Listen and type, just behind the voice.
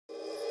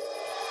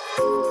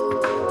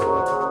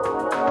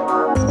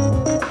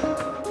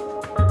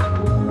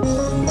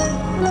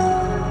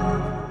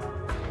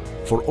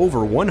For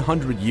over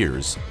 100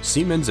 years,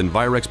 Siemens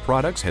Envirex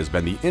Products has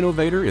been the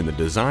innovator in the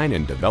design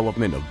and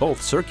development of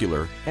both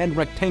circular and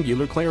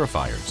rectangular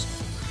clarifiers.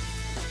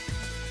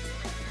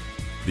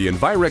 The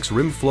Envirex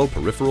Rimflo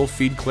peripheral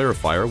feed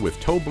clarifier with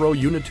Tobro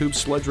Unitube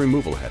sludge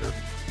removal header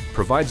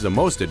provides the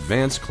most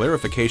advanced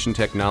clarification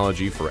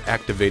technology for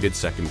activated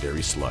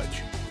secondary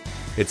sludge.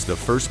 It's the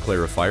first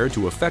clarifier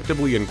to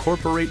effectively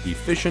incorporate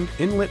efficient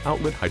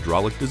inlet-outlet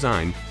hydraulic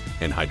design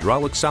and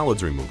hydraulic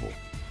solids removal.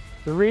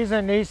 The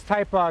reason these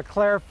type of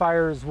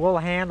clarifiers will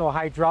handle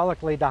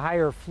hydraulically to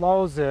higher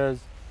flows is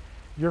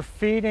you're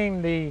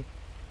feeding the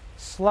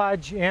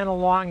sludge in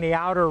along the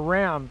outer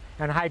rim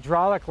and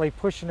hydraulically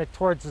pushing it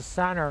towards the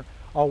center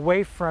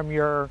away from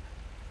your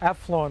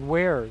effluent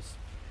weirs.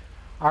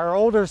 Our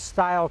older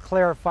style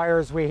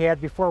clarifiers we had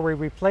before we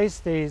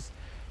replaced these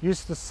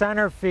used to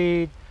center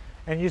feed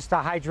and used to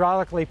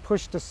hydraulically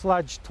push the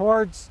sludge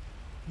towards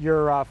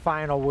your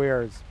final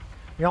weirs.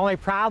 The only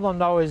problem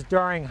though is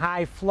during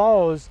high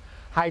flows,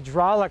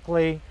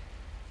 hydraulically,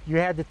 you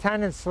had the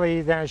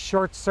tendency then of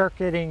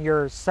short-circuiting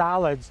your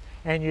solids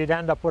and you'd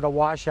end up with a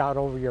washout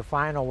over your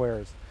final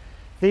weirs.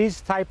 These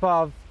type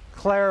of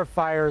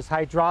clarifiers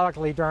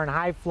hydraulically during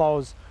high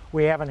flows,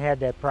 we haven't had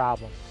that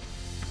problem.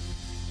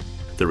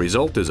 The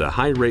result is a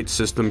high-rate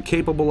system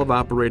capable of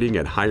operating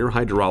at higher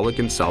hydraulic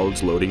and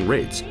solids loading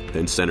rates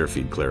than center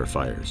feed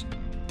clarifiers.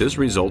 This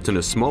results in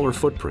a smaller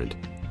footprint,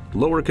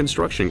 lower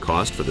construction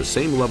cost for the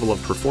same level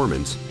of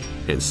performance,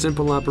 and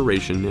simple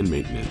operation and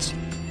maintenance.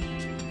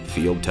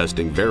 Field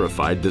testing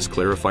verified this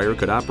clarifier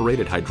could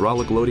operate at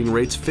hydraulic loading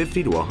rates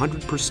 50 to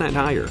 100%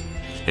 higher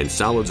and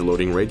solids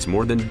loading rates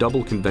more than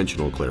double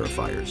conventional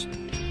clarifiers.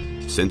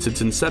 Since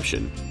its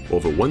inception,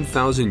 over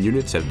 1,000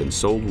 units have been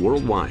sold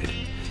worldwide,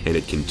 and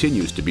it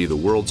continues to be the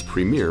world's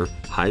premier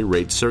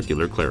high-rate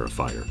circular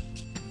clarifier.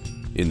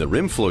 In the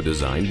Rimflo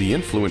design, the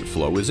influent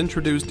flow is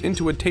introduced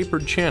into a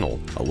tapered channel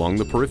along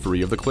the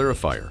periphery of the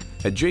clarifier,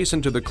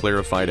 adjacent to the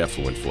clarified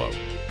effluent flow.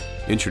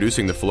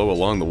 Introducing the flow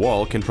along the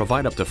wall can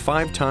provide up to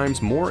 5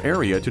 times more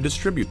area to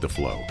distribute the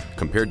flow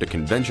compared to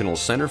conventional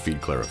center feed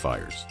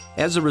clarifiers.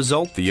 As a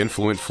result, the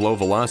influent flow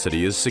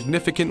velocity is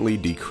significantly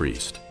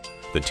decreased.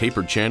 The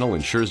tapered channel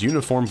ensures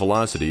uniform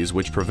velocities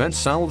which prevent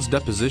solids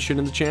deposition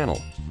in the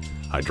channel.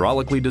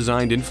 Hydraulically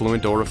designed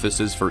influent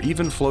orifices for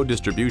even flow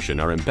distribution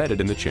are embedded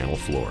in the channel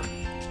floor.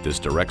 This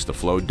directs the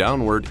flow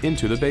downward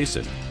into the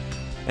basin.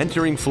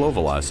 Entering flow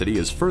velocity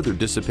is further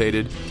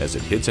dissipated as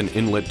it hits an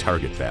inlet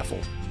target baffle.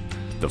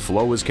 The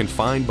flow is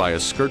confined by a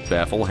skirt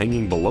baffle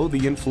hanging below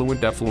the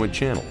influent-effluent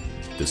channel.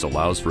 This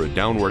allows for a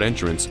downward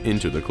entrance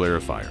into the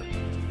clarifier.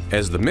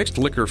 As the mixed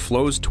liquor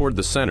flows toward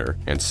the center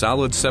and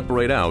solids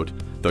separate out,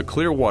 the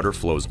clear water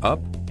flows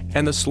up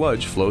and the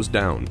sludge flows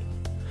down.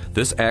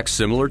 This acts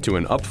similar to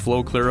an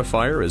upflow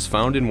clarifier as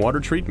found in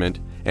water treatment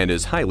and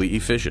is highly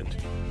efficient.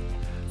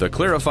 The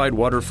clarified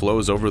water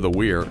flows over the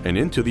weir and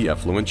into the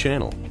effluent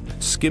channel.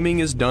 Skimming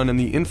is done in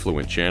the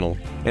influent channel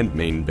and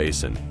main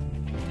basin.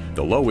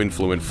 The low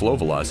influent flow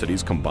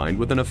velocities combined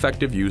with an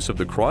effective use of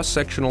the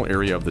cross-sectional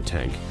area of the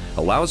tank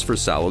allows for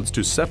solids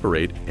to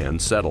separate and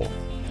settle.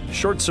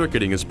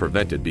 Short-circuiting is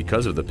prevented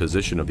because of the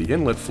position of the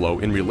inlet flow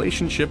in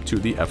relationship to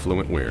the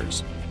effluent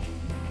weirs.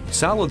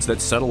 Solids that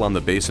settle on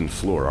the basin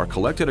floor are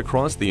collected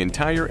across the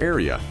entire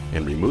area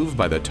and removed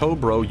by the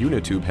Tobro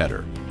Unitube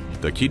header.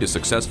 The key to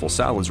successful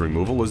solids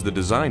removal is the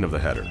design of the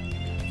header.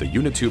 The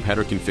Unitube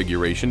header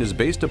configuration is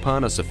based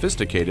upon a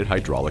sophisticated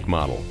hydraulic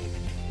model.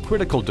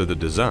 Critical to the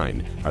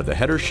design are the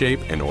header shape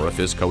and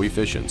orifice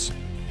coefficients.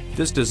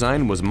 This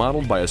design was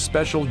modeled by a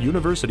special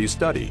university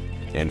study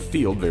and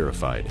field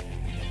verified.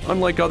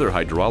 Unlike other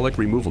hydraulic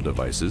removal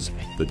devices,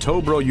 the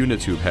Tobro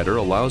Unitube header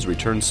allows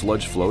return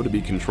sludge flow to be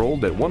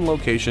controlled at one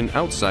location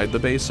outside the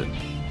basin.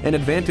 An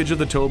advantage of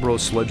the Tobro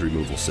sludge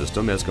removal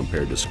system as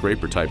compared to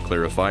scraper-type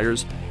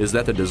clarifiers is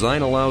that the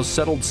design allows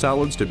settled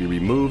solids to be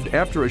removed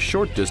after a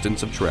short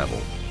distance of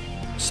travel.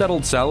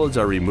 Settled solids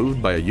are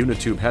removed by a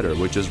Unitube header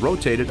which is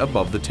rotated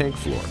above the tank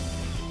floor.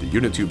 The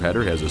Unitube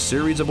header has a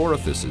series of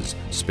orifices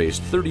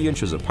spaced 30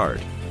 inches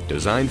apart,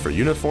 designed for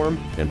uniform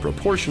and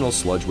proportional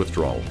sludge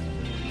withdrawal.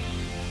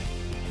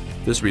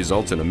 This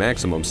results in a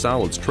maximum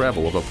solids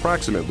travel of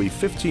approximately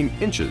 15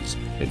 inches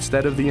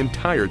instead of the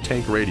entire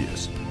tank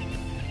radius.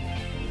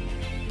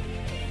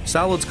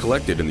 Solids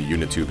collected in the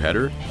Unitube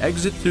header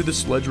exit through the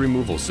sludge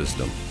removal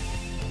system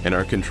and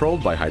are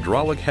controlled by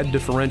hydraulic head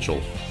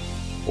differential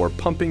or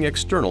pumping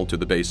external to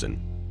the basin.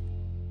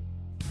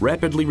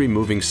 Rapidly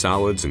removing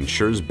solids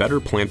ensures better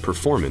plant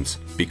performance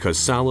because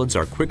solids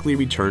are quickly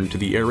returned to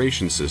the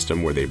aeration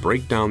system where they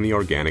break down the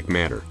organic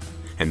matter,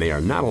 and they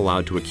are not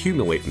allowed to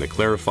accumulate in the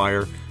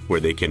clarifier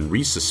where they can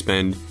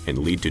resuspend and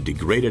lead to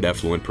degraded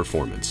effluent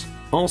performance.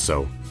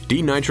 Also,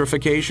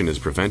 denitrification is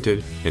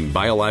prevented and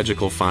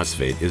biological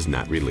phosphate is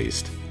not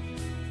released.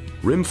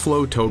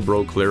 Rimflo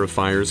Tobro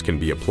clarifiers can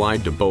be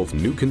applied to both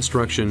new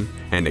construction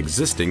and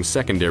existing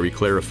secondary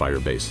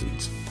clarifier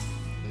basins.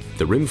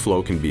 The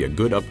Rimflo can be a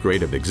good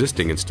upgrade of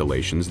existing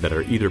installations that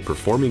are either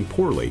performing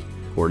poorly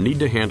or need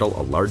to handle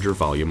a larger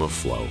volume of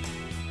flow.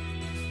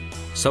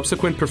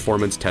 Subsequent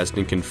performance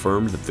testing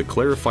confirmed that the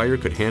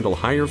Clarifier could handle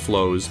higher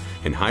flows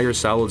and higher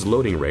solids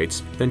loading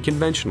rates than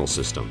conventional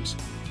systems.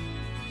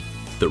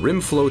 The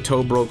Rimflo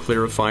Tobro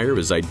Clarifier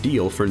is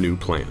ideal for new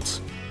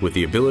plants. With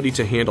the ability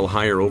to handle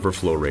higher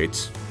overflow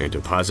rates and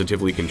to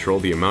positively control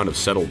the amount of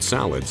settled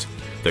solids,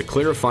 the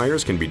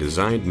Clarifiers can be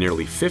designed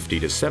nearly 50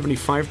 to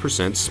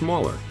 75%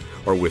 smaller,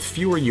 or with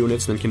fewer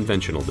units than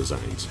conventional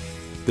designs.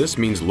 This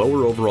means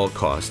lower overall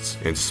costs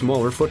and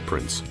smaller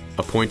footprints,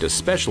 a point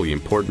especially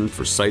important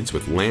for sites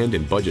with land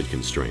and budget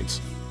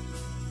constraints.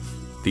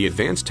 The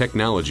advanced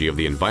technology of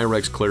the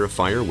Envirex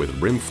Clarifier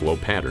with Rimflo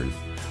pattern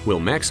will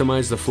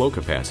maximize the flow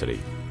capacity,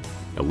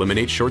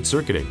 eliminate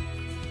short-circuiting,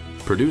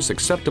 produce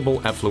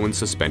acceptable effluent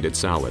suspended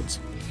solids,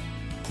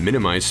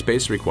 minimize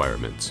space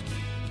requirements,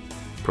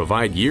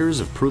 provide years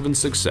of proven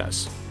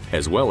success,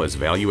 as well as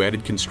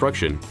value-added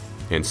construction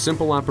and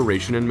simple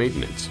operation and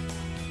maintenance,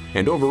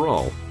 and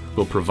overall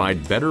will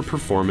provide better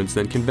performance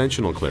than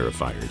conventional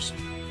clarifiers.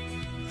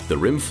 The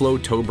Rimflo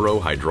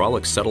Tobro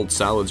hydraulic settled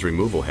solids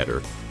removal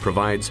header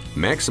provides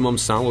maximum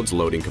solids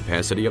loading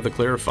capacity of the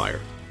clarifier,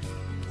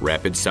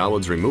 rapid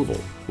solids removal,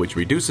 which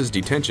reduces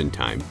detention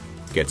time,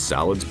 gets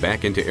solids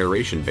back into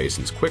aeration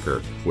basins quicker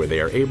where they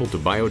are able to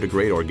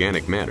biodegrade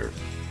organic matter,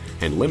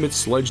 and limits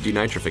sludge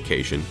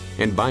denitrification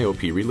and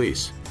bio-P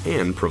release,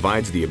 and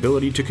provides the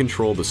ability to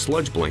control the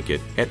sludge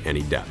blanket at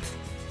any depth.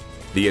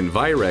 The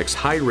Envirex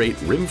high-rate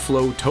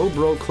Rimflo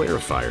Tobro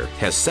Clarifier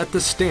has set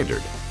the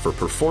standard for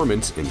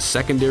performance in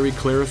secondary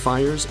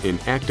clarifiers in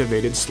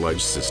activated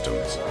sludge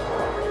systems.